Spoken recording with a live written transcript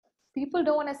people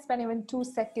don't want to spend even 2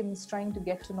 seconds trying to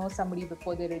get to know somebody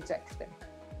before they reject them.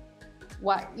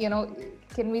 Why,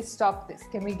 can we stop this?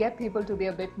 Can we get people to be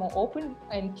a bit more open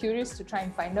and curious to try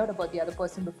and find out about the other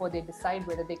person before they decide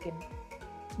whether they can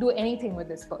do anything with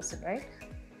this person, right?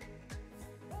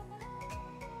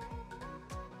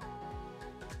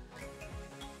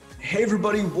 Hey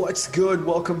everybody, what's good?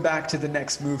 Welcome back to the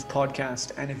Next Move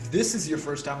podcast. And if this is your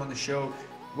first time on the show,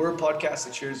 we're a podcast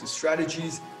that shares the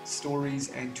strategies,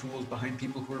 stories, and tools behind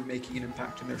people who are making an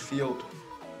impact in their field.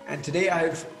 And today I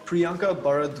have Priyanka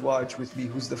Bharadwaj with me,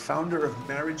 who's the founder of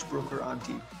Marriage Broker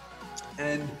Auntie.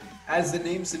 And as the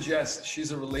name suggests,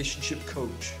 she's a relationship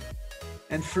coach.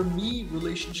 And for me,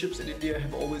 relationships in India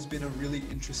have always been a really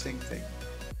interesting thing.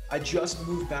 I just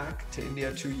moved back to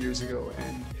India 2 years ago,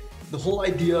 and the whole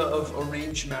idea of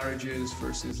arranged marriages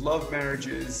versus love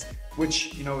marriages,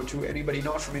 which, to anybody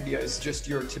not from India is just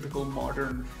your typical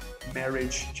modern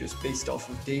marriage just based off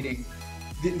of dating.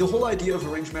 The whole idea of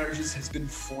arranged marriages has been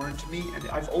foreign to me, and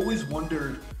I've always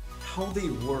wondered how they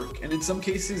work. And in some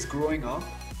cases, growing up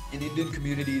in Indian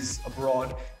communities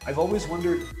abroad, I've always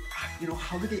wondered,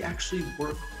 how do they actually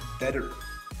work better?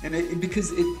 And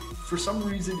because for some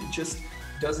reason, it just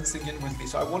doesn't sink in with me.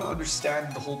 So I want to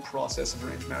understand the whole process of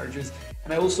arranged marriages.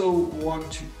 And I also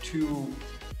want to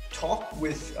talk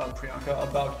with Priyanka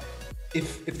about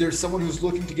if there's someone who's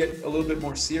looking to get a little bit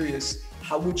more serious,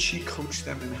 how would she coach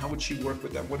them and how would she work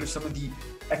with them? What are some of the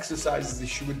exercises that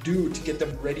she would do to get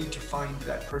them ready to find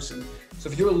that person? So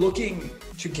if you're looking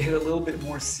to get a little bit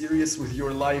more serious with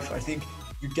your life, I think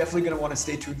you're definitely going to want to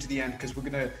stay tuned to the end, because we're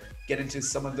going to get into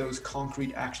some of those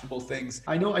concrete, actionable things.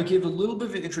 I know I gave a little bit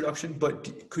of an introduction,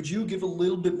 but could you give a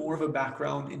little bit more of a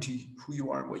background into who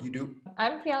you are and what you do?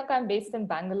 I'm Priyanka. I'm based in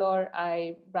Bangalore.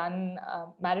 I run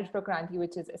Marriage Broker Auntie,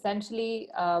 which is essentially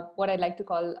what I like to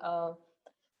call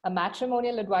a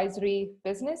matrimonial advisory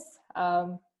business.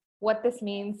 What this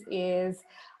means is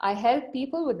I help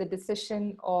people with the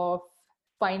decision of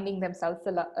finding themselves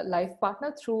a life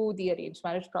partner through the arranged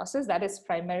marriage process. That is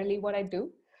primarily what I do.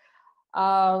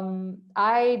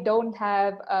 I don't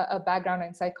have a background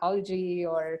in psychology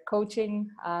or coaching.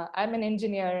 I'm an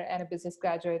engineer and a business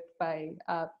graduate by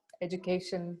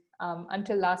education.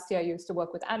 Until last year, I used to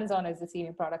work with Amazon as the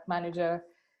senior product manager.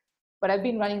 But I've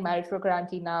been running Marriage Broker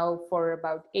Auntie now for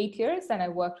about 8 years, and I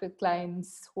worked with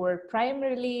clients who are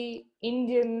primarily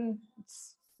Indian,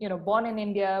 born in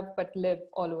India, but live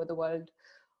all over the world,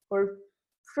 who are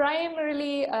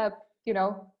primarily,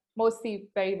 mostly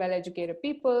very well-educated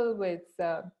people with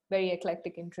very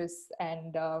eclectic interests.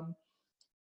 And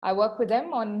I work with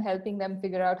them on helping them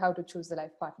figure out how to choose a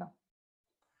life partner.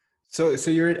 So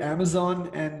you're at Amazon,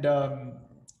 and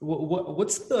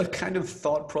what's the kind of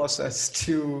thought process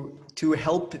to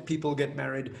help people get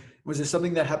married? Was there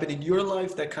something that happened in your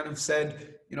life that kind of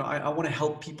said, I want to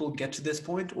help people get to this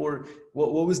point, or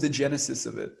what was the genesis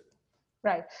of it?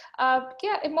 Right.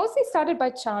 It mostly started by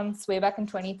chance way back in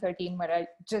 2013, where I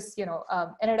just,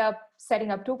 ended up setting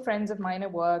up 2 friends of mine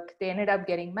at work. They ended up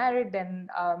getting married, and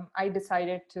I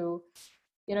decided to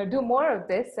do more of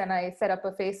this. And I set up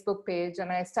a Facebook page,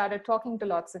 and I started talking to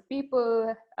lots of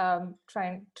people,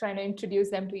 trying to introduce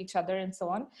them to each other and so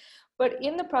on. But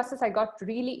in the process, I got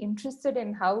really interested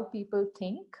in how people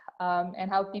think, and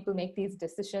how people make these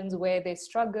decisions, where they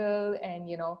struggle, and,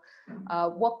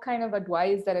 what kind of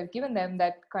advice that I've given them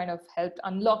that kind of helped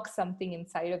unlock something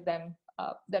inside of them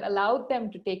that allowed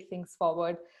them to take things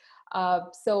forward.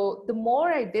 So the more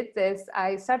I did this,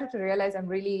 I started to realize I'm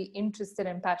really interested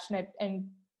and passionate and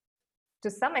to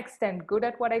some extent good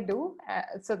at what I do.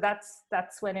 So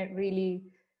that's when it really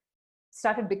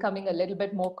started becoming a little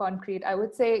bit more concrete. I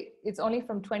would say it's only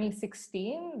from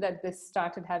 2016 that this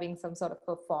started having some sort of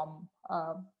a form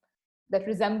that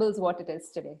resembles what it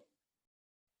is today.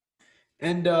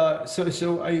 And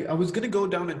so I was going to go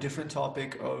down a different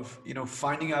topic of,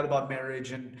 finding out about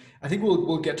marriage, and I think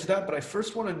we'll get to that. But I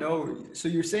first want to know, so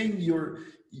you're saying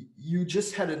you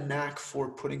just had a knack for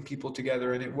putting people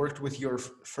together, and it worked with your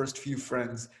first few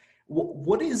friends.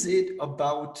 What is it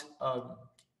about,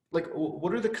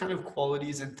 what are the kind of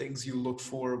qualities and things you look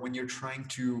for when you're trying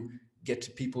to get to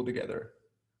people together?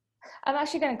 I'm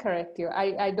actually going to correct you.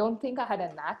 I don't think I had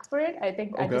a knack for it. I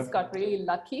think I just got really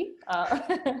lucky.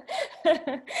 I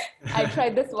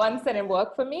tried this once and it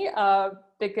worked for me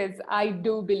because I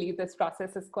do believe this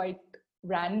process is quite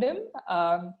random.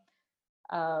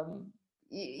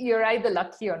 You're either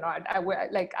lucky or not. I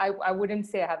wouldn't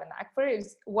say I have a knack for it.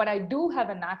 What I do have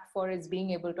a knack for is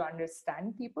being able to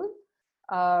understand people.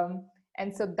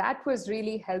 And so that was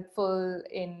really helpful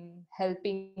in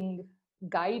helping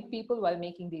guide people while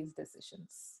making these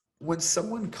decisions. when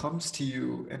someone comes to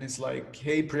you and is like,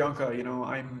 "Hey, Priyanka,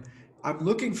 I'm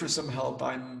looking for some help.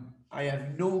 I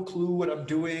have no clue what I'm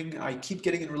doing. I keep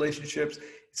getting in relationships.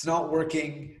 It's not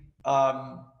working."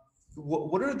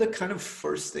 What are the kind of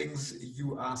first things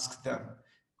you ask them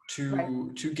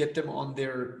Right. to get them on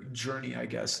their journey, I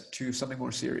guess, to something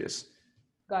more serious?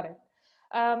 Got it.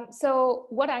 So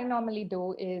what I normally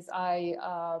do is I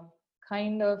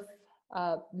kind of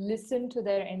listen to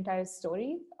their entire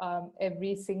story,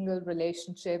 every single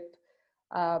relationship,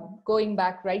 going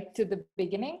back right to the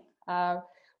beginning,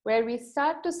 where we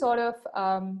start to sort of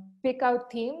pick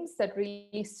out themes that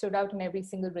really stood out in every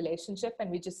single relationship,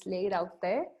 and we just lay it out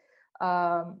there,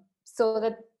 so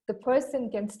that the person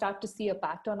can start to see a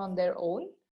pattern on their own.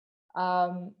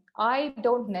 I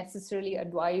don't necessarily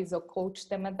advise or coach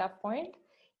them at that point.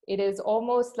 It is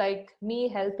almost like me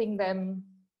helping them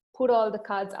put all the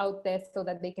cards out there so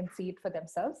that they can see it for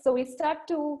themselves. So we start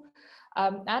to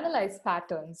analyze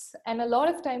patterns. And a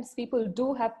lot of times people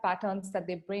do have patterns that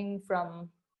they bring from,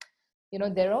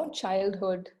 their own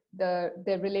childhood,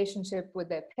 their relationship with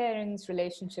their parents,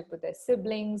 relationship with their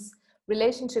siblings,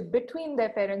 relationship between their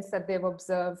parents that they've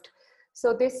observed.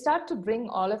 So they start to bring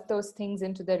all of those things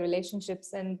into their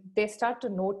relationships, and they start to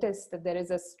notice that there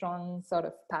is a strong sort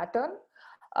of pattern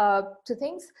to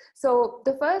things. So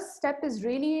the first step is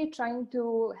really trying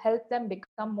to help them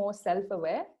become more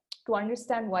self-aware, to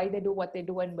understand why they do what they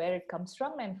do and where it comes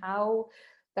from and how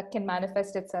that can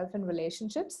manifest itself in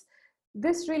relationships.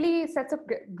 This really sets up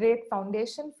great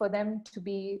foundation for them to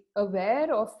be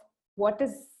aware of what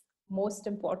is most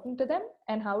important to them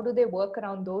and how do they work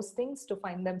around those things to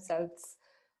find themselves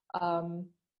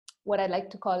what I like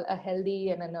to call a healthy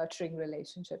and a nurturing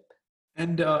relationship.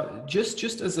 And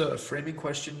just as a framing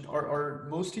question, are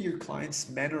most of your clients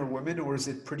men or women, or is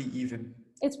it pretty even?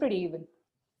 It's pretty even.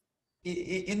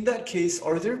 In that case,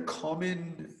 are there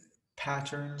common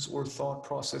patterns or thought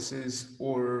processes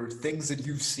or things that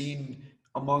you've seen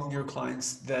among your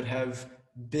clients that have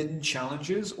been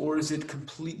challenges, or is it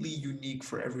completely unique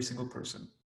for every single person?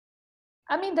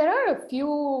 I mean, there are a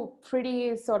few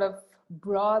pretty sort of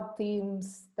broad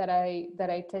themes that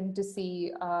I tend to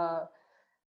see.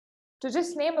 To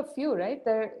just name a few, right?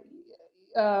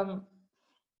 Um,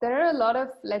 there are a lot of,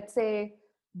 let's say,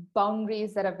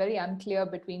 boundaries that are very unclear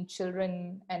between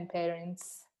children and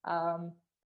parents.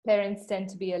 Parents tend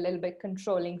to be a little bit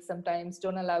controlling sometimes,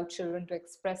 don't allow children to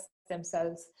express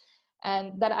themselves,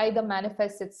 and that either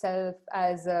manifests itself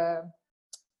as a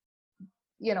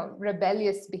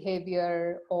rebellious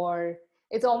behavior, or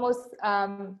it's almost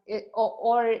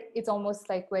or it's almost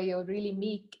like where you're really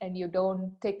meek and you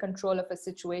don't take control of a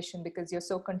situation because you're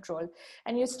so controlled,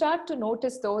 and you start to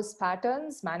notice those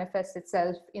patterns manifest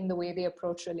itself in the way they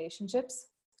approach relationships.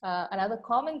 Another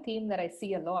common theme that I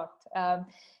see a lot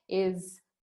is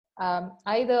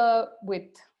either with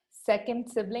second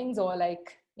siblings or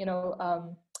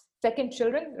second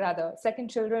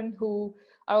children who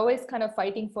are always kind of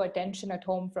fighting for attention at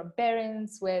home from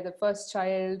parents, where the first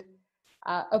child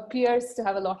appears to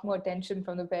have a lot more attention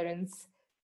from the parents.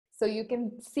 So you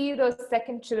can see those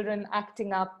second children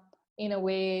acting up in a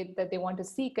way that they want to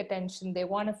seek attention, they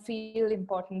want to feel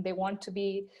important, they want to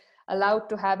be allowed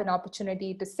to have an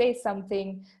opportunity to say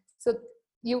something. So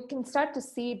you can start to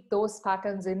see those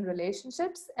patterns in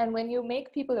relationships. And when you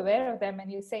make people aware of them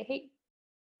and you say, hey,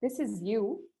 this is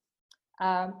you,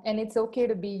 and it's okay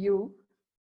to be you,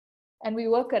 and we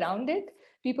work around it,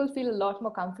 people feel a lot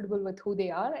more comfortable with who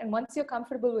they are. And once you're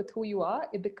comfortable with who you are,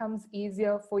 it becomes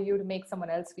easier for you to make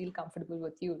someone else feel comfortable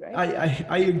with you, right?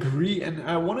 I agree, and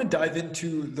I want to dive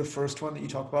into the first one that you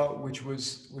talked about, which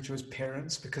was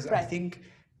parents, because I Right. think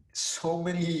so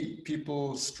many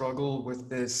people struggle with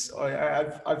this.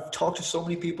 I've talked to so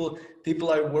many people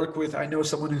I work with. I know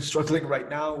someone who's struggling right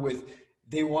now with,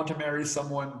 they want to marry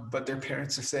someone, but their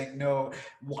parents are saying no.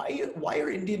 Why are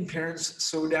Indian parents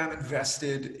so damn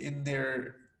invested in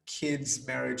their kids'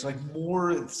 marriage, like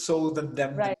more so than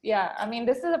them? Right. Yeah. I mean,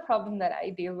 this is a problem that I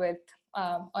deal with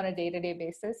on a day-to-day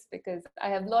basis, because I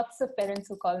have lots of parents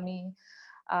who call me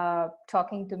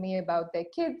talking to me about their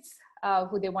kids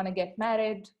who they want to get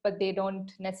married, but they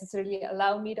don't necessarily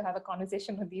allow me to have a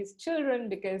conversation with these children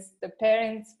because the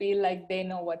parents feel like they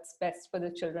know what's best for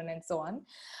the children and so on.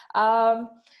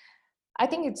 I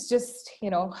think it's just,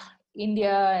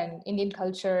 India and Indian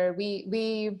culture.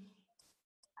 We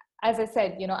as I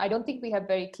said, I don't think we have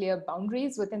very clear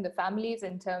boundaries within the families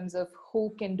in terms of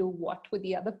who can do what with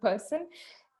the other person.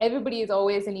 Everybody is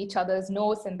always in each other's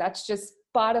nose, and that's just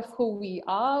part of who we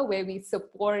are, where we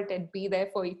support and be there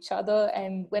for each other.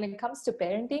 And when it comes to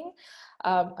parenting,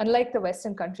 unlike the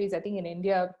Western countries, I think in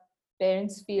India,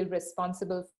 parents feel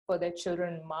responsible for their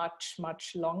children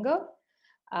much longer.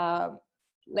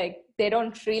 Like they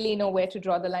don't really know where to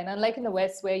draw the line, unlike in the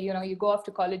West where, you know, you go off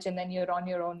to college and then you're on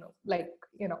your own, like,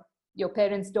 you know, your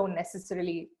parents don't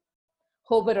necessarily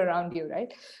hover around you,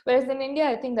 right? Whereas in India,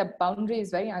 I think the boundary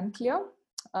is very unclear.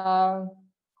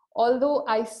 Although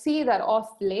I see that of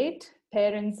late,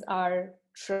 parents are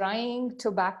trying to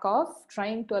back off,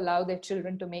 trying to allow their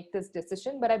children to make this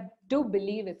decision. But I do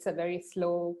believe it's a very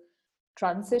slow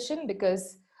transition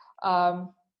because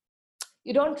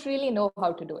you don't really know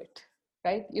how to do it,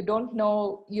 right? You don't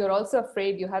know, you're also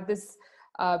afraid, you have this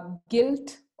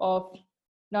guilt of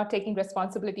not taking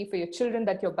responsibility for your children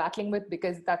that you're battling with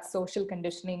because that's social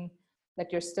conditioning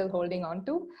that you're still holding on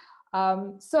to.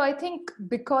 So I think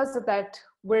because of that,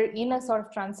 we're in a sort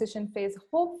of transition phase,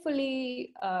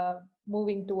 hopefully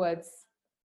moving towards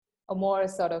a more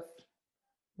sort of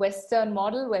Western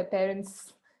model where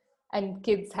parents and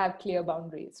kids have clear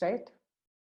boundaries, right?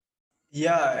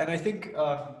 Yeah, and I think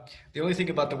the only thing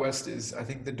about the West is I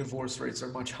think the divorce rates are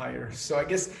much higher. So I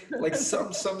guess like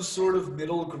some sort of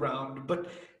middle ground. But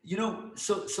you know,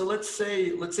 so let's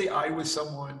say I was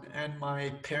someone and my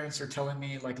parents are telling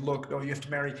me like, look, no, you have to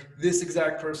marry this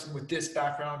exact person with this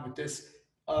background, with this,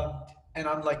 and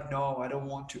I'm like, no, I don't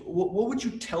want to. What would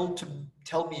you tell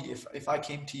me if I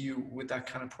came to you with that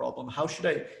kind of problem? How should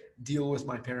I deal with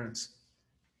my parents?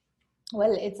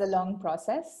 Well, it's a long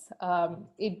process.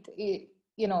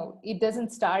 You know, it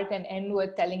doesn't start and end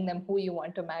with telling them who you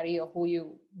want to marry or who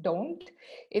you don't.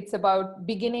 It's about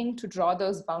beginning to draw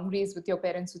those boundaries with your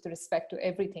parents with respect to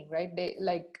everything, right? They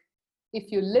like,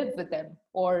 if you live with them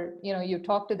or, you know, you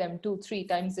talk to them 2-3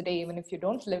 times a day, even if you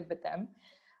don't live with them,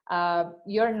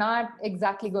 you're not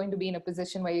exactly going to be in a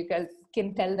position where you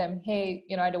can tell them, hey,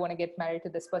 you know, I don't want to get married to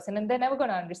this person. And they're never going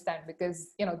to understand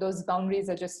because, you know, those boundaries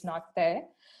are just not there.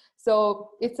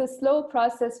 So it's a slow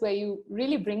process where you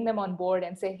really bring them on board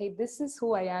and say, hey, this is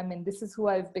who I am and this is who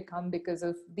I've become because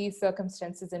of these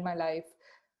circumstances in my life.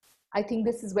 I think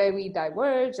this is where we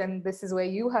diverge and this is where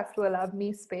you have to allow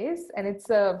me space. And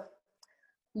it's a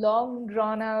long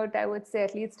drawn out, I would say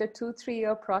at least a 2-3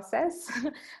 year process.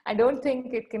 I don't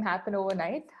think it can happen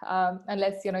overnight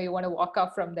unless, you know, you want to walk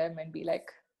off from them and be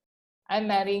like, I'm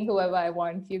marrying whoever I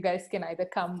want. You guys can either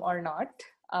come or not.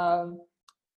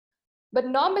 But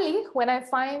normally when I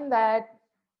find that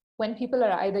when people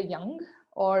are either young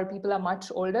or people are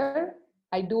much older,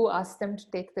 I do ask them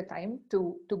to take the time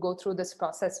to go through this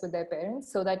process with their parents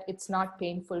so that it's not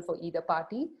painful for either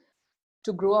party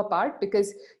to grow apart,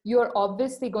 because you're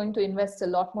obviously going to invest a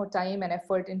lot more time and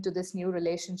effort into this new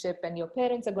relationship and your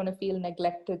parents are going to feel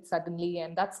neglected suddenly,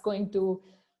 and that's going to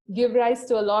give rise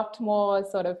to a lot more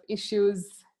sort of issues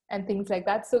and things like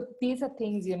that. So these are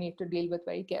things you need to deal with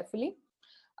very carefully.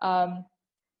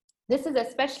 This is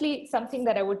especially something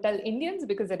that I would tell Indians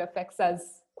because it affects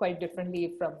us quite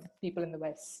differently from people in the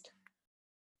West.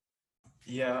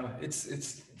 Yeah,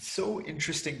 it's so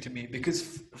interesting to me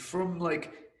because from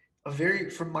like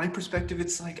from my perspective,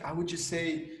 it's like I would just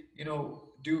say, you know,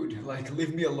 dude, like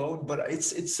leave me alone. But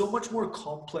it's so much more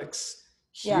complex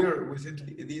Yeah. here within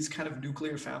these kind of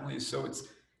nuclear families. So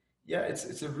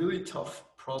it's a really tough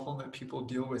problem that people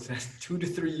deal with. And 2 to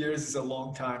 3 years is a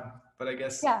long time, but I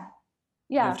guess Yeah.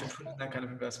 you Yeah. have to put in that kind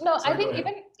of investment. No, I Sorry, go think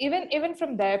ahead. even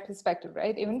from their perspective,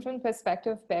 right? Even from the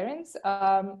perspective of parents,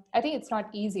 I think it's not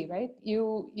easy, right?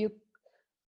 You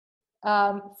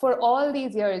for all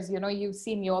these years, you know, you've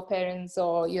seen your parents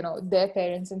or, you know, their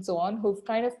parents and so on, who've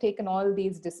kind of taken all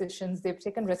these decisions. They've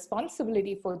taken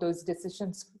responsibility for those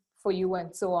decisions for you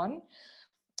and so on.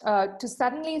 To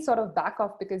suddenly sort of back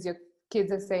off because your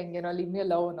kids are saying, you know, leave me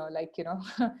alone, or like, you know,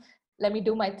 let me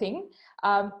do my thing.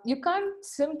 You can't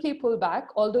simply pull back,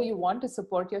 although you want to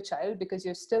support your child, because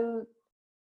you're still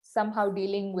somehow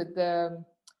dealing with the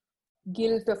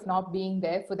guilt of not being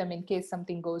there for them in case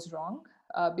something goes wrong.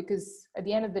 Because at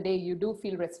the end of the day, you do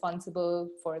feel responsible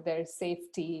for their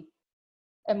safety,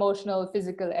 emotional,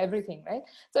 physical, everything, right?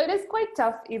 So it is quite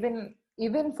tough,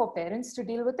 even for parents to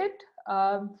deal with it.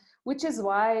 Which is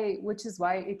why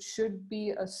it should be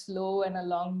a slow and a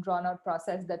long drawn out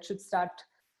process that should start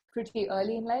pretty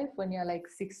early in life, when you're like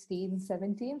 16,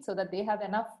 17, so that they have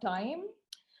enough time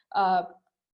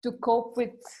to cope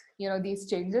with, you know, these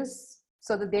changes,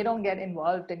 so that they don't get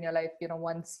involved in your life, you know,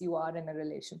 once you are in a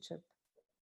relationship.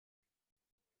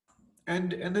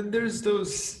 And then there's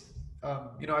those,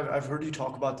 you know, I've heard you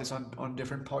talk about this on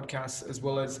different podcasts as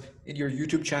well as in your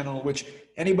YouTube channel, which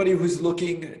anybody who's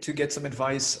looking to get some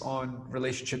advice on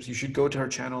relationships, you should go to her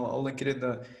channel. I'll link it in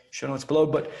the show notes below.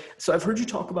 But so I've heard you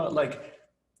talk about like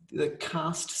the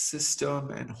caste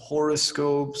system and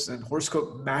horoscopes and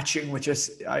horoscope matching, which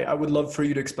is I would love for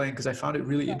you to explain because I found it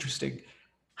really interesting.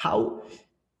 How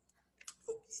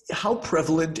how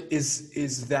prevalent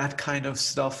is that kind of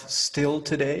stuff still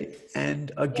today?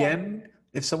 And Yeah. again,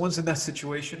 if someone's in that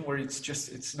situation where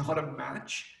it's not a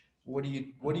match, what do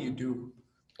you do?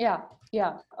 Yeah,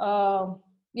 yeah,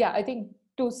 yeah. I think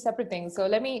two separate things. So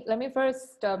let me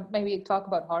first maybe talk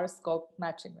about horoscope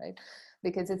matching, right?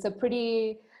 Because it's a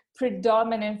pretty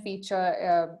predominant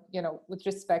feature, with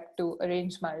respect to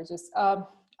arranged marriages.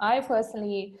 I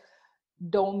personally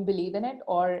don't believe in it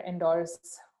or endorse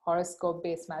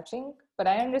horoscope-based matching, but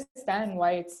I understand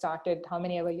why it started how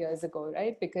many ever years ago,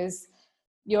 right? Because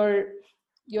you're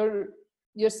you're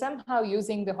you're somehow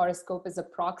using the horoscope as a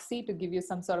proxy to give you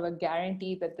some sort of a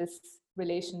guarantee that this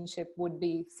relationship would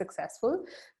be successful,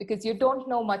 because you don't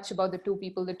know much about the two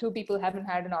people haven't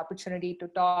had an opportunity to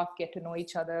talk, get to know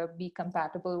each other, be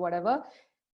compatible, whatever.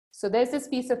 So there's this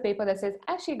piece of paper that says,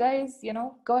 actually guys,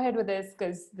 go ahead with this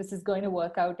because this is going to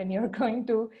work out, and you're going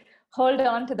to hold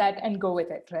on to that and go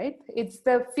with it, right? It's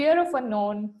the fear of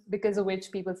unknown because of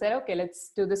which people said, okay,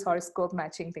 let's do this horoscope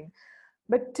matching thing.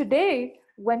 But today,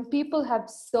 when people have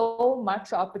so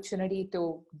much opportunity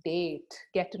to date,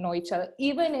 get to know each other,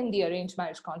 even in the arranged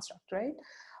marriage construct, right?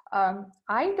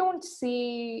 I don't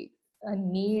see a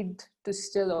need to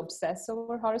still obsess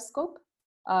over horoscope.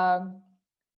 Um,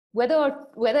 whether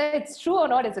it's true or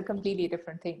not is a completely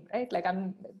different thing, right? Like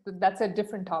that's a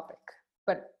different topic.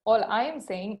 But all I am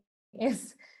saying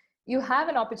is you have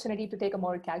an opportunity to take a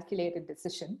more calculated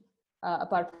decision,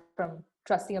 apart from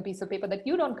trusting a piece of paper that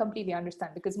you don't completely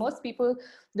understand, because most people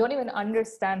don't even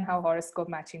understand how horoscope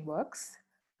matching works.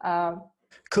 Um,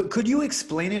 Could you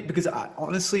explain it? Because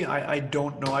honestly, I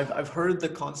don't know. I've heard the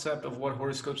concept of what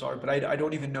horoscopes are, but I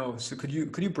don't even know. So could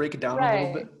you break it down a little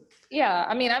right. bit? Yeah.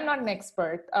 I mean, I'm not an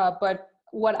expert, but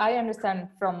what I understand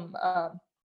from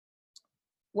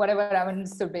whatever I've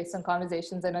understood based on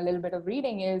conversations and a little bit of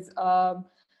reading is,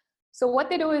 so what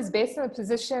they do is based on the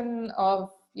position of,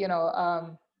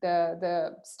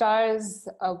 the stars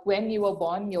of when you were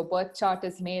born, your birth chart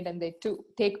is made, and they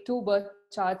take two birth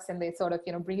charts and they sort of,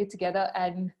 bring it together,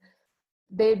 and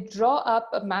they draw up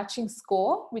a matching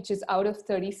score, which is out of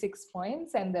 36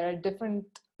 points. And there are different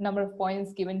number of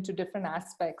points given to different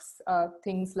aspects,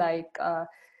 things like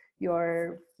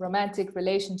your romantic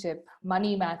relationship,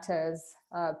 money matters,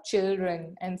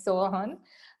 children, and so on,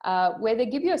 where they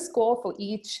give you a score for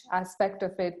each aspect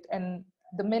of it. And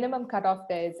the minimum cutoff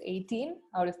there is 18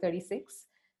 out of 36.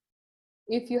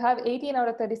 If you have 18 out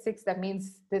of 36, that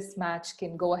means this match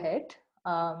can go ahead.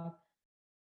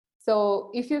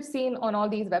 So if you've seen on all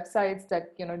these websites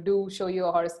that do show you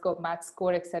a horoscope, match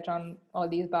score, etc., on all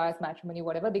these bars, matrimony,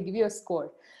 whatever, they give you a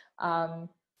score,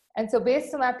 and so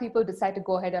based on that, people decide to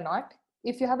go ahead or not.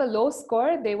 If you have a low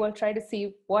score, they will try to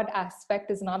see what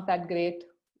aspect is not that great.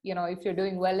 If you're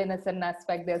doing well in a certain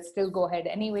aspect, they'll still go ahead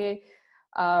anyway.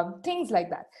 Things like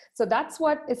that. So that's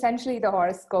what essentially the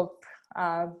horoscope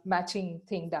matching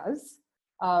thing does.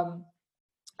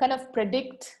 Kind of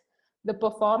predict the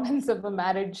performance of a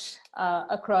marriage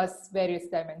across various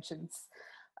dimensions.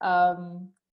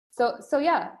 So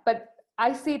yeah, but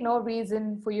I see no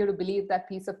reason for you to believe that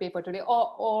piece of paper today,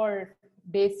 or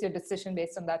base your decision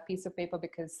based on that piece of paper,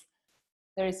 because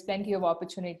there is plenty of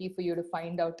opportunity for you to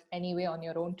find out anyway on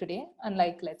your own today,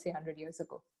 unlike, let's say, 100 years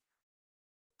ago.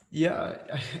 Yeah,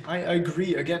 I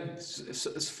agree. Again,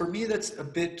 for me, that's a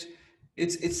bit.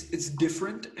 It's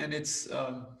different, and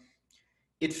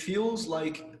it feels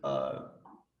like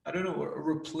I don't know, a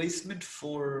replacement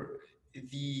for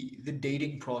the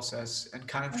dating process and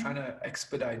kind of trying to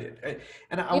expedite it.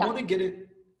 And I Yeah, want to get it.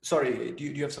 Sorry, do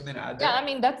you have something to add yeah. there? I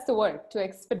mean, that's the word, to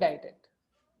expedite it.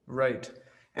 Right.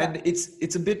 Yeah. And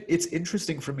it's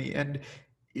interesting for me, and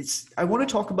I want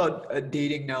to talk about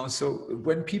dating now. So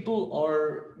when people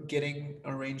are getting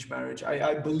arranged marriage,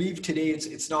 I believe today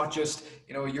it's not just,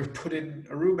 you're put in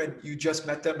a room and you just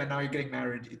met them and now you're getting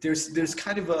married. There's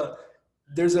kind of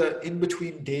there's a in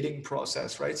between dating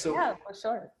process, right? So Yeah, for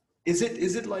sure. is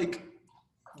it like,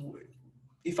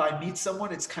 if I meet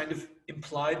someone, it's kind of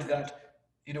implied that,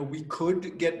 we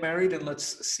could get married and let's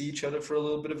see each other for a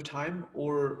little bit of time,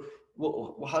 or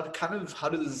how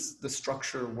does the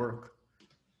structure work?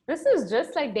 This is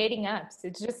just like dating apps.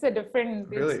 It's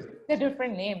Really? a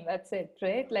different name. That's it,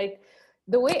 right? Like,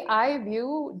 the way I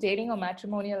view dating or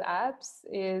matrimonial apps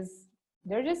is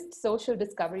they're just social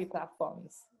discovery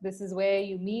platforms. This is where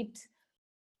you meet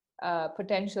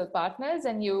potential partners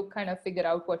and you kind of figure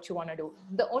out what you want to do.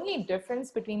 The only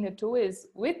difference between the two is,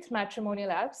 with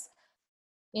matrimonial apps,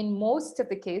 in most of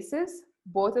the cases,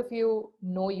 both of you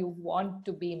know you want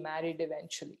to be married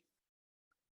eventually.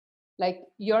 Like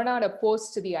you're not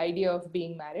opposed to the idea of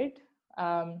being married.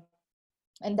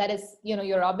 And that is,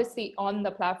 you're obviously on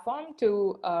the platform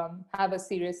to have a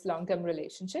serious long-term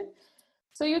relationship.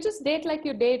 So you just date like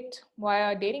you date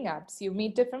via dating apps. You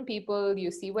meet different people,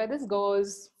 you see where this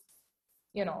goes,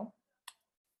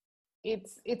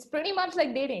 it's pretty much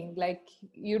like dating. Like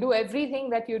you do everything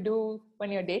that you do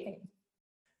when you're dating.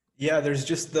 Yeah, there's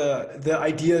just the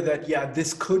idea that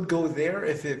this could go there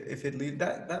if it lead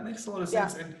that makes a lot of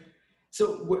sense. Yeah. And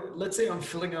so let's say I'm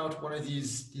filling out one of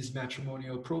these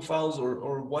matrimonial profiles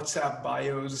or WhatsApp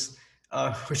bios,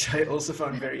 which I also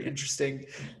found very interesting.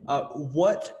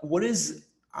 What is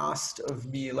asked of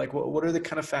me? Like what are the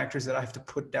kind of factors that I have to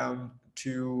put down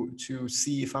to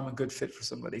see if I'm a good fit for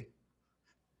somebody?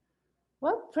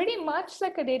 Well, pretty much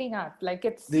like a dating app. Like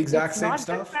The exact it's same not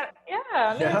stuff? different. Yeah,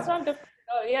 no, it's Yeah. not different.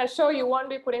 Yeah, sure, you won't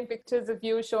be putting pictures of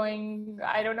you showing,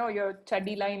 I don't know, your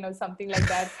chuddy line or something like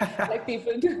that, like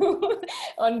people do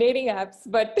on dating apps.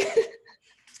 But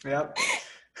Yeah.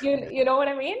 you know what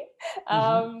I mean?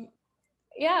 Mm-hmm.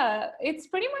 Yeah, it's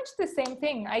pretty much the same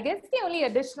thing. I guess the only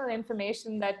additional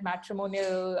information that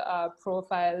matrimonial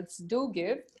profiles do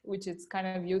give, which is kind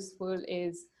of useful,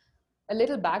 is a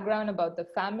little background about the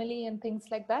family and things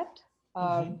like that.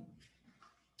 Mm-hmm. Um,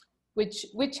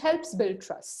 which helps build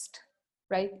trust,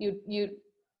 right? You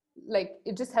like,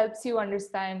 it just helps you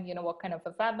understand, what kind of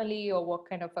a family or what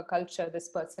kind of a culture this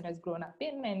person has grown up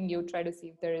in, and you try to see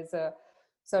if there is a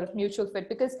sort of mutual fit,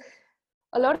 because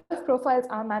a lot of profiles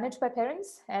are managed by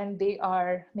parents and they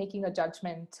are making a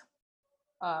judgment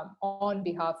on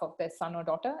behalf of their son or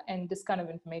daughter, and this kind of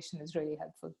information is really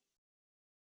helpful.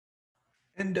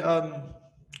 And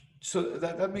so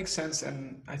that makes sense.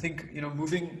 And I think,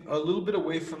 moving a little bit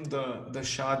away from the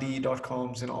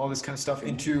shadi.coms and all this kind of stuff Mm-hmm.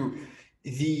 into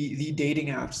the dating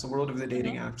apps, the world of the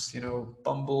dating Mm-hmm. apps,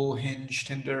 Bumble, Hinge,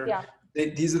 Tinder, Yeah.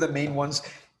 these are the main ones.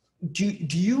 Do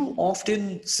you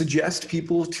often suggest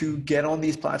people to get on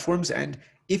these platforms? And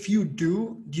if you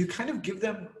do you kind of give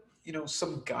them,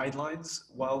 some guidelines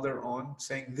while they're on,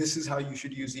 saying this is how you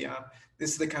should use the app,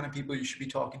 this is the kind of people you should be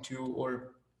talking to,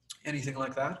 or anything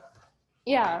like that?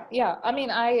 Yeah. I mean,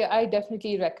 I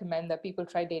definitely recommend that people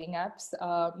try dating apps.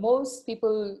 Most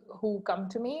people who come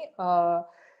to me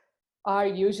are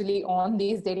usually on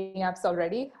these dating apps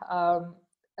already.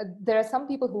 There are some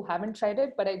people who haven't tried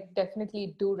it, but I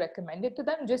definitely do recommend it to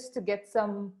them, just to get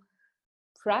some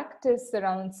practice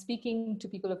around speaking to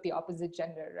people of the opposite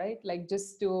gender, right? Like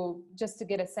just to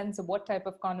get a sense of what type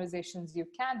of conversations you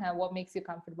can have, what makes you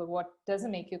comfortable, what doesn't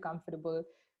make you comfortable,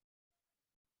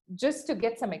 just to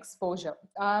get some exposure.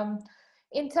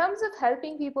 In terms of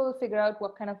helping people figure out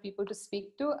what kind of people to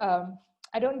speak to,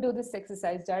 I don't do this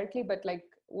exercise directly, but like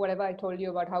whatever I told you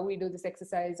about how we do this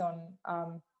exercise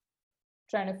on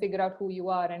trying to figure out who you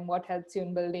are and what helps you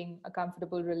in building a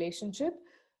comfortable relationship,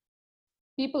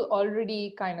 people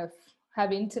already kind of have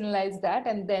internalized that,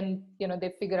 and then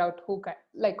they figure out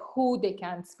who they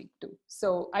can speak to.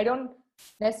 So I don't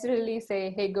necessarily say,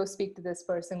 hey, go speak to this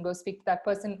person, go speak to that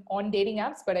person on dating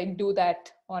apps, but I do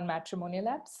that on matrimonial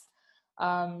apps.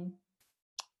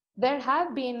 There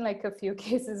have been like a few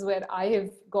cases where I have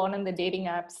gone on the dating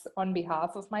apps on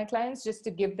behalf of my clients, just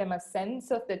to give them a sense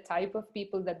of the type of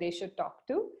people that they should talk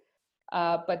to,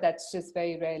 but that's just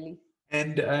very rarely.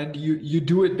 And you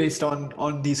do it based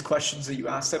on these questions that you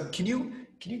ask them. Can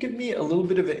you give me a little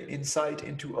bit of an insight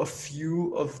into a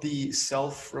few of the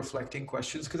self-reflecting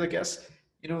questions? Because I guess,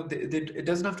 it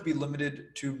doesn't have to be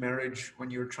limited to marriage when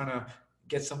you're trying to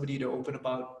get somebody to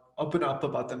open up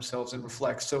about themselves and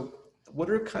reflect. So what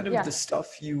are kind of Yeah. the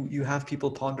stuff you have people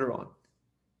ponder on?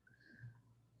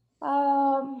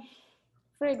 Um,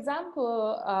 for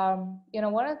example,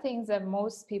 one of the things that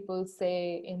most people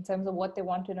say in terms of what they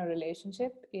want in a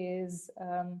relationship is,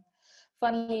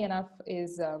 funnily enough,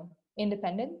 is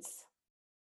independence.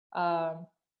 Um,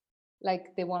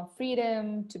 like they want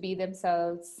freedom to be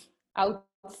themselves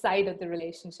outside of the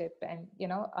relationship,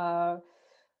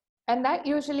 and that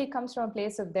usually comes from a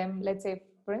place of them. Let's say,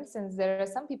 for instance, there are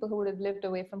some people who would have lived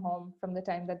away from home from the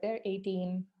time that they're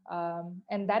 18,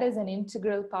 and that is an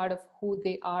integral part of who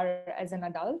they are as an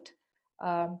adult.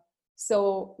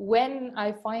 So when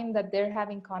I find that they're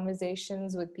having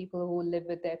conversations with people who live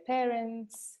with their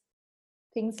parents,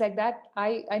 things like that,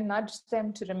 I nudge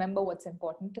them to remember what's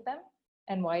important to them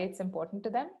and why it's important to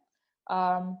them.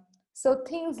 So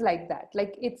things like that,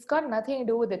 like it's got nothing to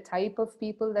do with the type of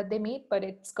people that they meet, but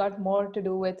it's got more to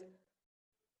do with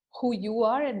who you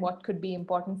are and what could be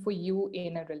important for you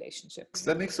in a relationship.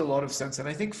 That makes a lot of sense. And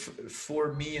I think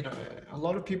for me and a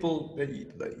lot of people,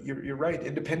 you're right.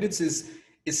 Independence is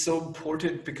so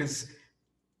important because,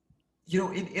 in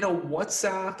a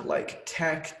WhatsApp, like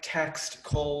text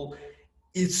call,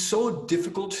 it's so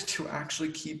difficult to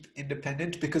actually keep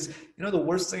independent because, the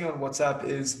worst thing on WhatsApp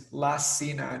is last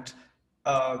seen at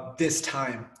this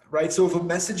time, right? So if a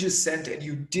message is sent and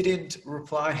you didn't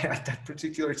reply at that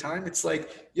particular time, it's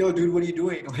like, yo, dude, what are you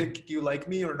doing? Like, do you like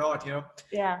me or not?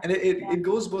 Yeah. And it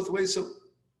goes both ways. So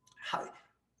how,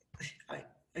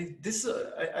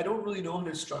 I don't really know how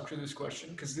to structure this question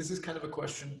because this is kind of a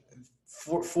question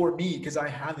for me because I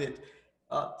have it.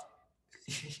 Uh,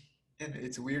 and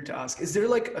it's weird to ask, is there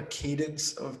like a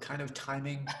cadence of kind of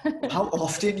timing how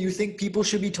often you think people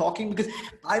should be talking? Because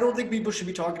I don't think people should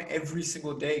be talking every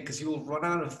single day because you will run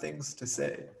out of things to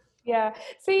say. Yeah.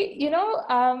 See,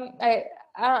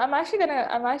 I'm actually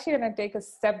gonna take a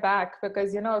step back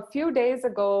because a few days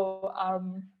ago,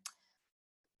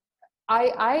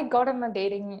 I got on a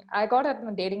dating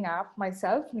app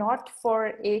myself, not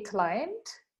for a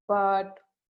client, but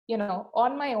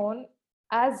on my own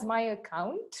as my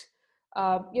account,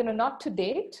 not to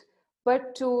date,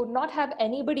 but to not have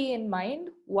anybody in mind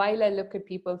while I look at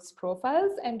people's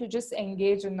profiles and to just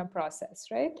engage in the process,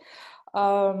 right?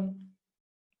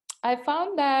 I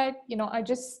found that, I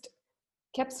just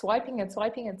kept swiping and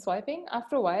swiping and swiping.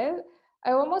 After a while,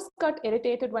 I almost got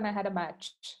irritated when I had a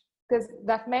match because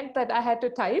that meant that I had to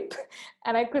type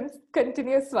and I couldn't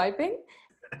continue swiping.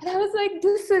 And I was like,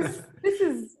 this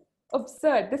is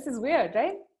absurd. This is weird,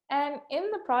 right? And in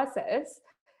the process,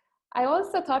 I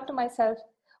also thought to myself,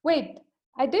 wait,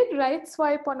 I did right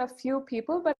swipe on a few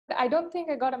people, but I don't think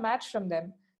I got a match from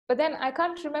them. But then I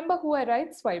can't remember who I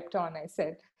right swiped on, I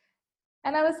said.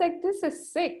 And I was like, this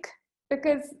is sick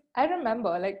because I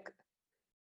remember like,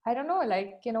 I don't know,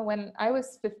 like, when I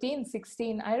was 15,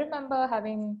 16, I remember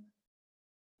having,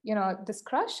 this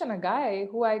crush on a guy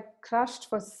who I crushed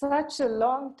for such a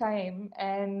long time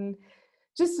and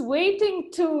just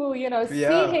waiting to, see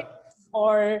Yeah. him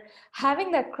or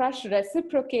having that crush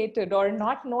reciprocated or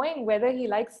not knowing whether he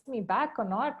likes me back or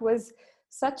not was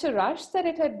such a rush that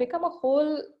it had become a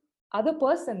whole other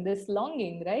person, this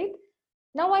longing, right?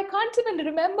 Now I can't even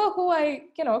remember who I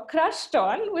crushed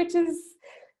on, which is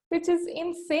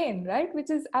insane, right? Which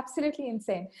is absolutely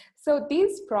insane. So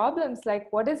these problems,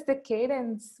 like what is the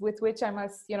cadence with which I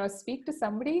must speak to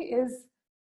somebody, is,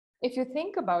 if you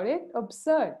think about it,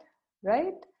 absurd,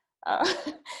 right? uh,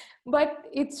 but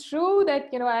it's true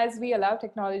that as we allow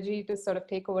technology to sort of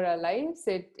take over our lives,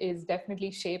 it is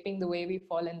definitely shaping the way we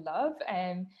fall in love,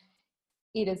 and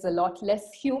it is a lot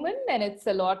less human and it's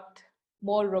a lot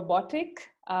more robotic,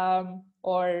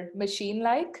 or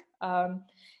machine-like.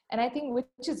 And I think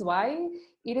which is why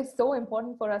it is so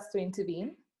important for us to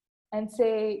intervene and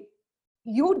say,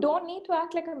 you don't need to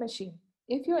act like a machine.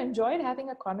 If you enjoyed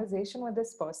having a conversation with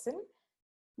this person,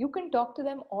 you can talk to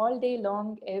them all day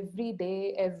long, every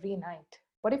day, every night.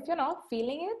 But if you're not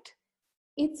feeling it,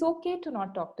 it's okay to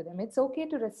not talk to them. It's okay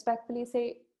to respectfully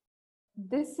say,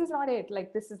 this is not it.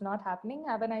 Like, this is not happening.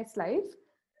 Have a nice life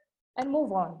and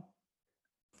move on.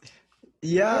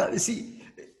 Yeah, see,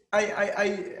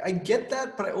 I get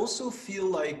that, but I also feel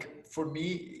like for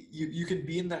me, you can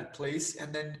be in that place,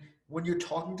 and then when you're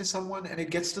talking to someone, and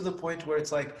it gets to the point where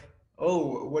it's like,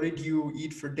 oh, what did you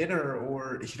eat for dinner,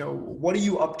 or what are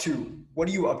you up to? What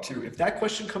are you up to? If that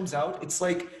question comes out, it's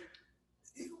like,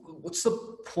 what's the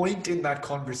point in that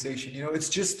conversation? It's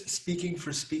just speaking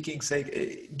for speaking's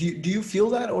sake. Do you feel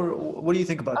that, or what do you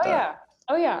think about Oh, that? yeah.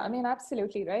 Oh, yeah. I mean,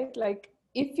 absolutely, right? Like,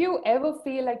 if you ever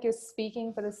feel like you're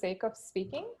speaking for the sake of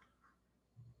speaking,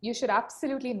 you should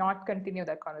absolutely not continue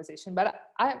that conversation. But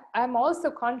I'm also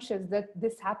conscious that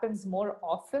this happens more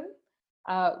often,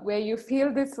 where you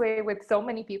feel this way with so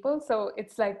many people. So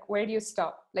it's like, where do you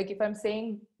stop? Like, if I'm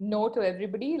saying no to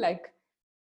everybody, like,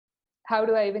 how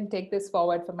do I even take this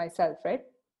forward for myself, right?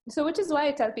 So, which is why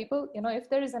I tell people, if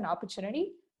there is an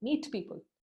opportunity, meet people.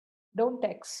 Don't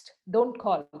text, don't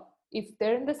call. If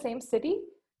they're in the same city,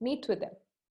 meet with them.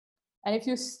 And if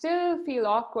you still feel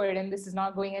awkward and this is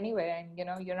not going anywhere and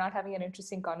you're not having an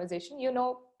interesting conversation,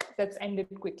 that's ended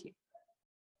quickly.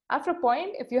 After a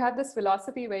point, if you have this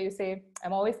philosophy where you say,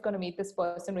 I'm always going to meet this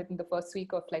person within the first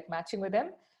week of like matching with them,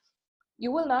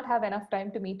 you will not have enough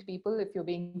time to meet people if you're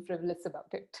being frivolous about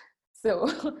it. So,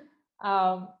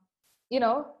 um,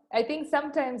 I think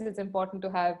sometimes it's important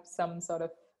to have some sort of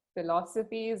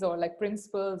philosophies or like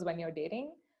principles when you're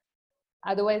dating.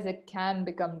 Otherwise, it can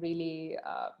become really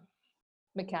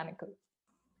mechanical.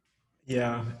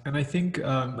 Yeah, and I think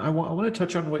I want to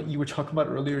touch on what you were talking about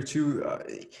earlier too.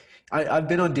 I've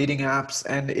been on dating apps,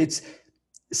 and it's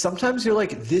sometimes you're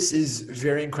like, this is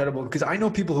very incredible because I know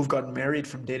people who've gotten married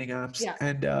from dating apps, Yeah.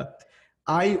 and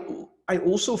I I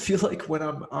also feel like when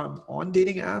I'm on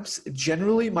dating apps,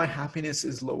 generally my happiness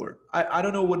is lower. I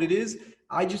don't know what it is.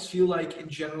 I just feel like in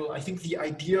general, I think the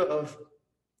idea of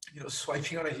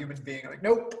swiping on a human being, like,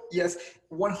 nope, yes,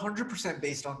 100%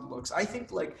 based on looks. I think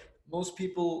like most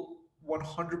people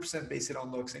 100% base it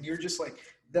on looks, and you're just like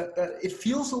that it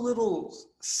feels a little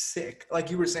sick. Like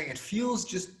you were saying, it feels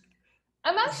just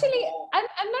I'm actually,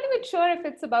 I'm not even sure if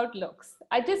it's about looks.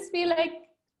 I just feel like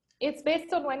it's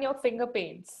based on when your finger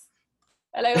paints.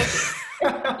 Like,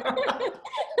 okay.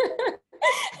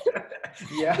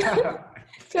 yeah.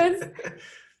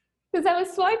 Because I was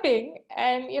swiping,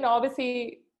 and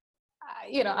obviously,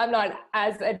 I'm not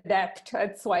as adept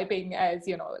at swiping as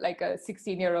like a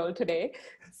 16-year-old today.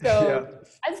 Yeah. So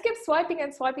I just kept swiping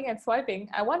and swiping and swiping.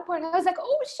 At one point, I was like,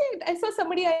 "Oh shit!" I saw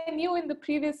somebody I knew in the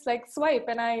previous like swipe,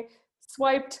 and I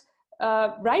swiped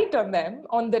right on them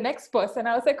on the next person.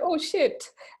 I was like, "Oh shit!"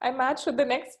 I matched with the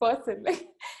next person,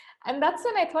 and that's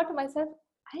when I thought to myself,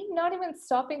 I'm not even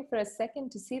stopping for a second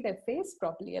to see their face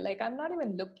properly. Like, I'm not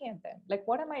even looking at them. Like,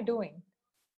 what am I doing?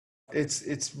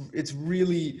 It's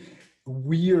really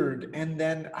weird, and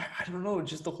then I don't know,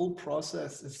 just the whole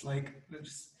process is like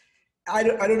just I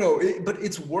don't know but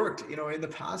it's worked, in the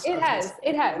past It I've met has. some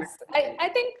It has. great people. I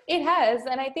think it has.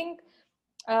 And I think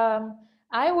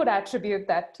I would attribute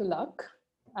that to luck.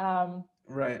 Um,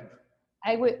 Right.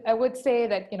 I would say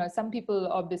that, some people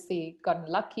obviously got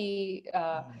lucky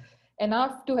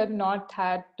enough to have not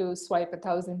had to swipe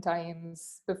 1,000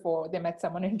 times before they met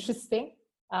someone interesting.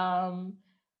 Um,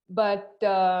 but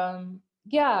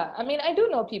yeah, I mean, I do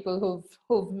know people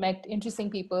who've met interesting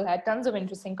people, had tons of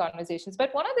interesting conversations.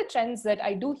 But one of the trends that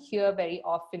I do hear very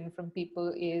often from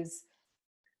people is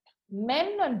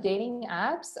men on dating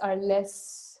apps are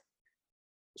less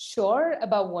sure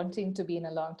about wanting to be in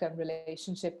a long-term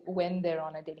relationship when they're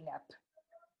on a dating app.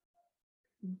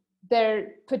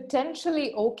 They're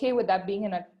potentially okay with that being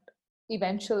an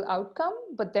eventual outcome,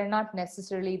 but they're not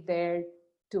necessarily there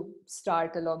to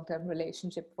start a long-term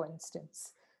relationship, for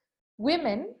instance.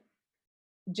 Women,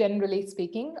 generally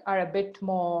speaking, are a bit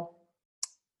more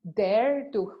there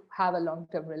to have a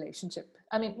long-term relationship.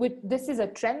 I mean, this is a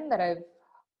trend that I've,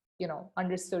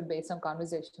 understood based on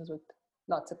conversations with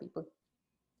lots of people.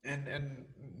 And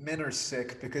men are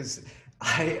sick because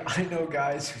I know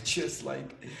guys who just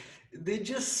like they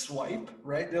just swipe,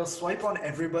 right? They'll swipe on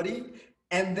everybody,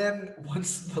 and then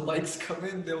once the likes come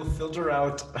in, they'll filter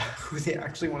out who they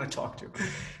actually want to talk to.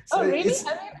 So Oh, really? it's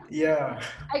I mean, yeah.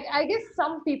 I guess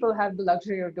some people have the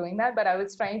luxury of doing that, but I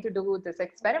was trying to do this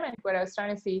experiment where I was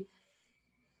trying to see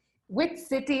which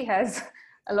city has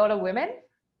a lot of women.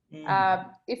 Mm.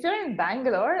 If you're in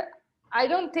Bangalore, I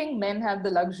don't think men have the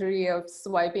luxury of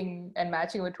swiping and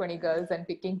matching with 20 girls and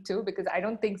picking two, because I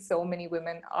don't think so many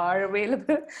women are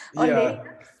available on dating Yeah.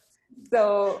 apps. So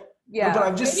No,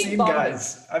 but yeah, maybe Bombay.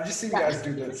 I've just seen Yeah. guys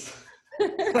do this.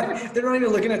 They're not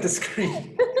even looking at the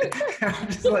screen. I'm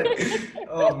just like,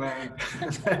 oh man,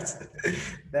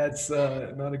 that's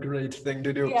not a great thing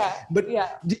to do. Yeah, But yeah.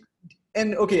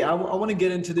 and okay, I want to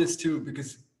get into this too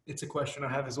because it's a question I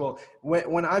have as well.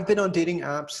 When I've been on dating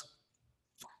apps,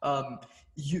 um,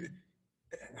 you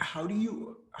how do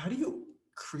you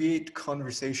create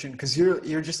conversation? Because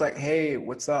you're just like, hey,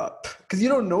 what's up? Because you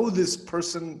don't know this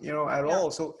person, at Yeah.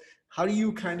 all. So how do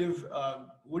you kind of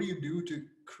what do you do to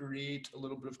create a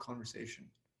little bit of conversation?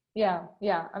 Yeah,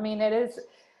 yeah. I mean, it is,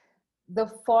 the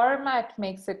format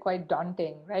makes it quite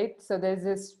daunting, right? So there's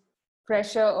this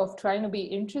pressure of trying to be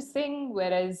interesting,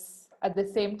 whereas at the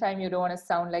same time, you don't want to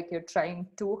sound like you're trying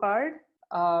too hard.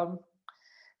 Um,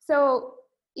 so,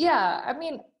 yeah, I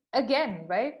mean, again,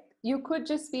 right? You could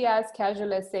just be as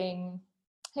casual as saying,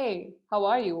 "Hey, how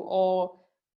are you?" Or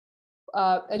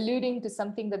alluding to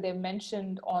something that they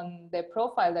mentioned on their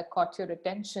profile that caught your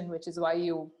attention, which is why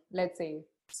you, let's say,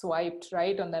 swiped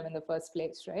right on them in the first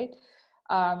place, right?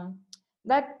 Um,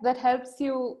 that helps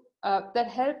you. That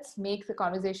helps make the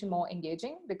conversation more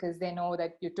engaging, because they know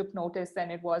that you took notice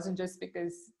and it wasn't just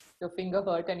because your finger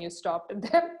hurt and you stopped at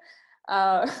them.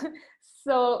 Uh,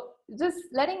 so just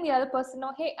letting the other person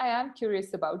know, hey, I am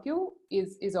curious about you,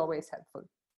 is always helpful.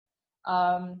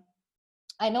 Um,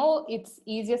 I know it's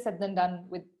easier said than done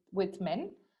with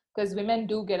men, because women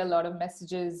do get a lot of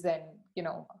messages, and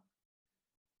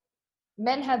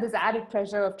men have this added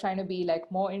pressure of trying to be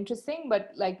like more interesting.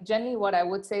 But like generally, what I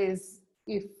would say is,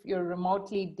 if you're a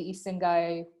remotely decent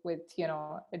guy with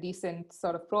a decent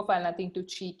sort of profile, nothing too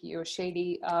cheeky or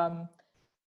shady,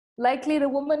 likely the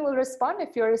woman will respond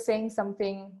if you're saying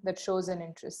something that shows an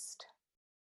interest.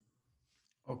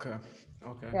 Okay.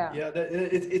 Okay. Yeah. Yeah.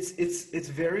 It's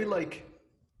very like,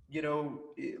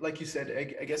 like you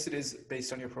said, I guess it is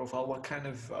based on your profile. What kind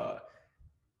of,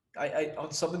 I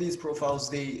on some of these profiles,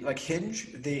 they like Hinge,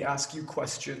 they ask you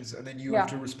questions and then you have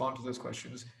Yeah. to respond to those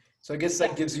questions. So I guess Yeah.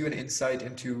 that gives you an insight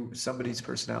into somebody's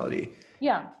personality.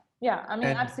 Yeah. Yeah. I mean,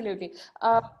 And absolutely.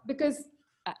 Because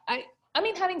I, I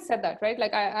mean, having said that, right?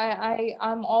 Like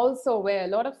I'm also aware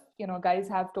a lot of, guys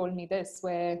have told me this,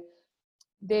 where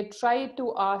they try to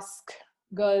ask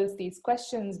girls these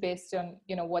questions based on,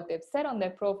 what they've said on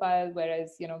their profile, whereas,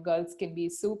 girls can be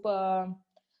super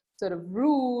sort of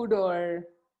rude or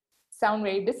sound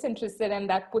very disinterested, and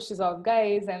that pushes off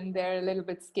guys, and they're a little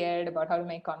bit scared about how to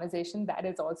make conversation. That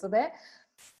is also there.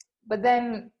 But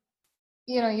then,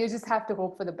 you just have to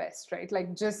hope for the best, right?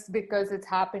 Like, just because it's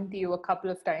happened to you a couple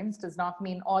of times does not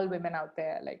mean all women out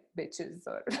there are like bitches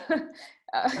or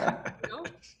you know.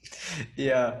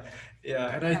 yeah,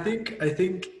 yeah. And Yeah. I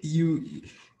think you,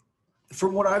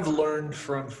 from what I've learned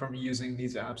from using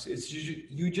these apps, is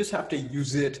you just have to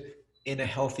use it in a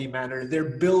healthy manner.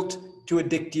 They're built to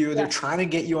addict you. They're Yeah. trying to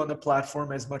get you on the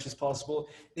platform as much as possible.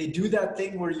 They do that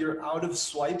thing where you're out of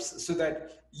swipes so that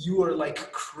you are like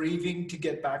craving to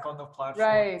get back on the platform.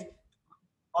 Right.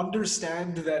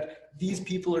 Understand that these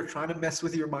people are trying to mess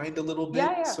with your mind a little Yeah.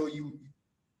 bit, Yeah. so you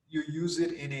use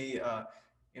it in a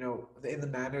in the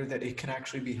manner that it can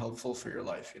actually be helpful for your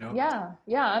life. Yeah.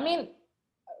 Yeah. I mean,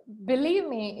 believe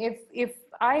me, if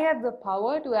I had the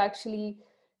power to actually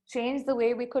change the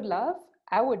way we could love,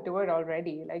 I would do it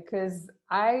already. Like, because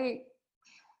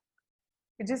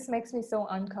it just makes me so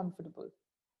uncomfortable.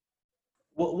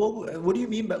 What do you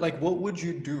mean by, like, what would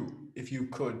you do if you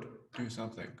could do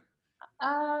something?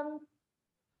 Um,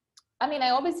 I mean, I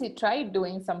obviously tried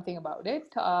doing something about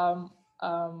it,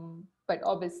 but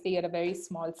obviously at a very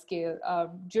small scale.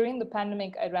 During the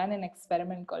pandemic, I ran an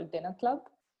experiment called Dinner Club,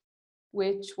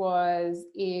 which was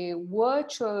a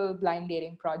virtual blind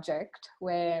dating project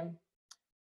where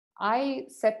I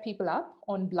set people up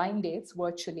on blind dates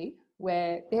virtually,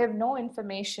 where they have no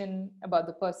information about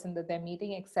the person that they're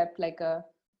meeting except like a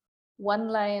one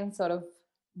line sort of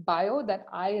bio that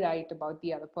I write about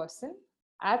the other person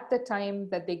at the time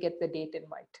that they get the date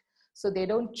invite. So they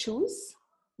don't choose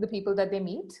the people that they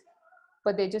meet,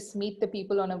 but they just meet the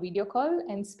people on a video call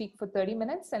and speak for 30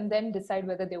 minutes and then decide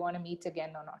whether they want to meet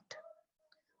again or not.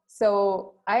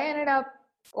 So I ended up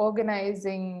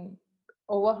organizing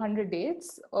over 100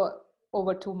 dates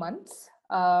over 2 months.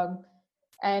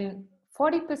 And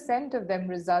 40% of them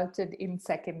resulted in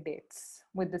second dates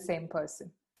with the same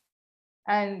person.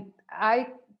 And I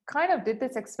kind of did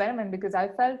this experiment because I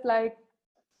felt like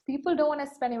people don't want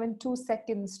to spend even 2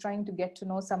 seconds trying to get to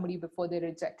know somebody before they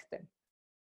reject them.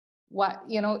 What,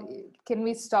 can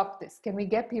we stop this? Can we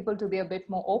get people to be a bit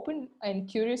more open and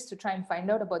curious to try and find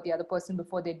out about the other person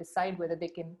before they decide whether they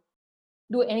can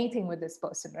do anything with this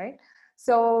person, right?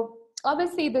 So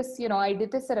obviously this, I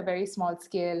did this at a very small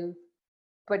scale,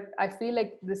 but I feel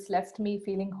like this left me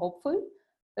feeling hopeful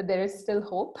that there is still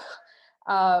hope.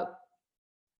 Uh,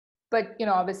 but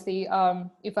obviously,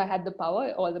 if I had the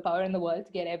power, all the power in the world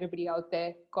to get everybody out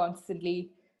there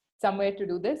constantly somewhere to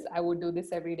do this, I would do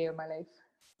this every day of my life.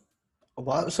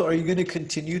 Wow. So are you going to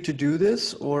continue to do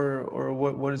this, or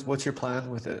what's your plan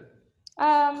with it?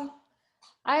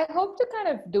 I hope to kind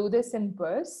of do this in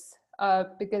bursts,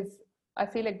 because I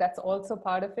feel like that's also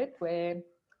part of it, where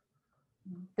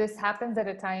this happens at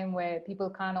a time where people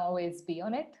can't always be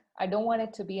on it. I don't want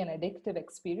it to be an addictive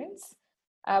experience.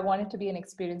 I want it to be an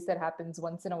experience that happens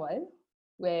once in a while,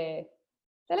 where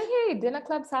they're like, hey, dinner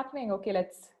club's happening. Okay,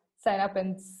 let's sign up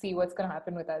and see what's going to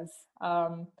happen with us.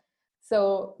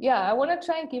 So yeah, I want to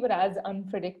try and keep it as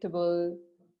unpredictable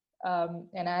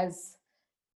and as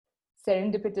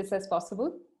serendipitous as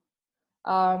possible.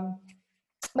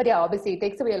 But yeah, obviously it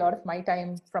takes away a lot of my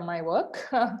time from my work,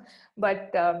 but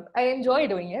I enjoy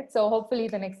doing it. So hopefully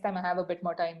the next time I have a bit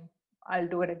more time, I'll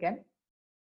do it again.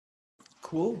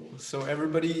 Cool. So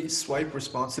everybody swipe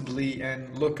responsibly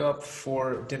and look up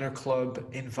for dinner club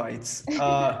invites.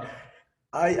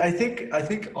 I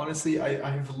think honestly,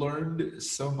 I've learned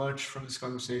so much from this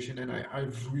conversation, and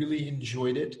I've really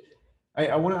enjoyed it.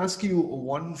 I want to ask you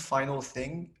one final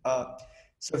thing.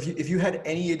 So if you had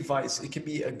any advice, it can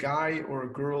be a guy or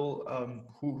a girl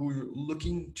who's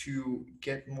looking to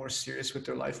get more serious with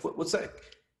their life. What's that?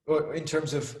 Or in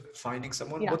terms of finding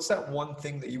someone, Yeah. what's that one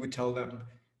thing that you would tell them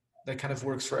that kind of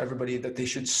works for everybody that they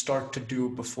should start to do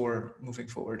before moving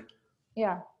forward?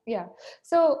 Yeah. Yeah.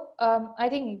 So I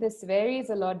think this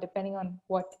varies a lot depending on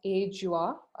what age you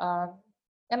are.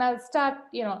 And I'll start,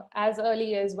 as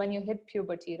early as when you hit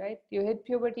puberty, right? You hit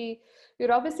puberty,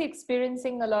 you're obviously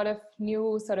experiencing a lot of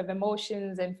new sort of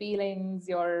emotions and feelings.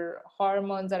 Your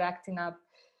hormones are acting up.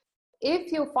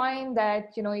 If you find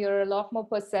that, you're a lot more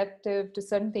perceptive to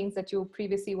certain things that you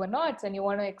previously were not, and you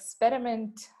want to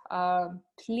experiment,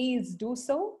 please do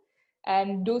so,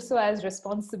 and do so as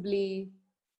responsibly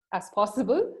as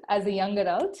possible as a young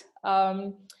adult,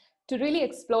 to really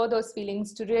explore those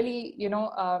feelings, to really,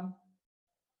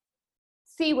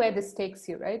 see where this takes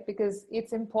you, right? Because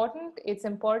it's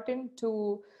important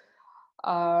to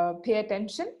pay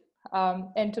attention,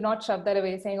 and to not shove that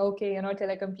away saying, okay, till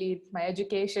I complete my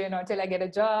education or till I get a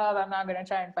job, I'm not going to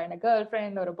try and find a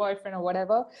girlfriend or a boyfriend or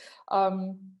whatever.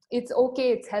 It's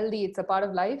okay, it's healthy, it's a part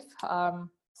of life.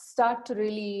 Start to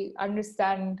really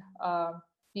understand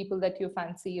people that you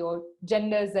fancy or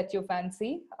genders that you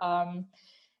fancy.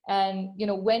 And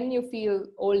when you feel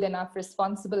old enough,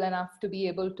 responsible enough to be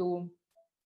able to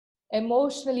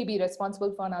emotionally be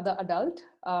responsible for another adult,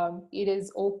 it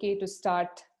is okay to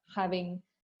start having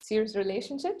serious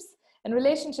relationships. And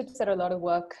relationships are a lot of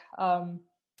work,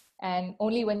 and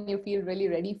only when you feel really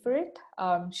ready for it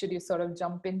should you sort of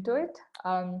jump into it.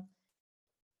 And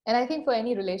I think for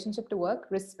any relationship to work,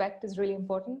 respect is really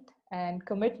important and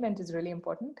commitment is really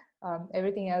important.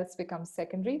 Everything else becomes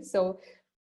secondary. So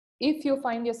if you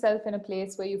find yourself in a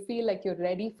place where you feel like you're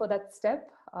ready for that step,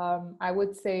 I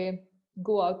would say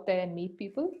go out there and meet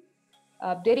people.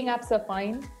 Dating apps are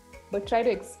fine, but try to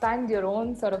expand your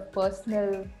own sort of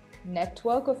personal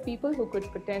network of people who could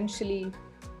potentially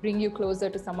bring you closer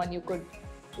to someone you could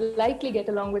likely get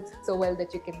along with so well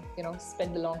that you can,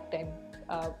 spend a long time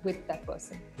with that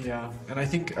person. Yeah, and I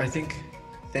think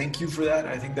thank you for that.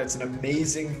 I think that's an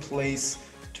amazing place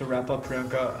to wrap up,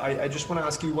 Priyanka. I just want to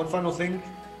ask you one final thing.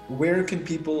 Where can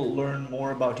people learn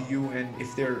more about you, and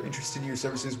if they're interested in your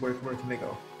services, where can they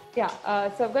go? Yeah,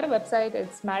 so I've got a website.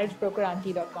 It's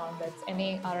marriagebrokerAuntie.com. That's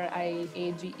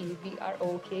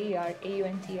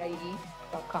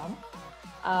MARIAGEBROKERAUNTIE.com.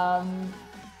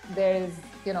 There's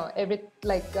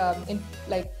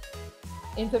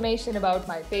information about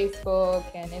my Facebook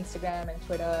and Instagram and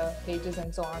Twitter pages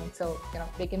and so on. So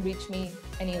they can reach me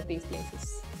any of these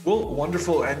places. Well,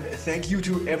 wonderful. And thank you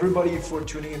to everybody for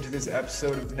tuning into this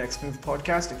episode of the Next Move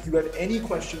podcast. If you had any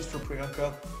questions for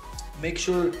Priyanka, make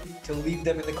sure to leave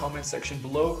them in the comment section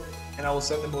below and I will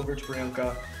send them over to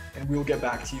Priyanka and we'll get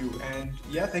back to you. And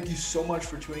yeah, thank you so much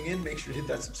for tuning in. Make sure to hit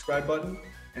that subscribe button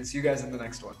and see you guys in the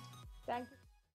next one. Thank you.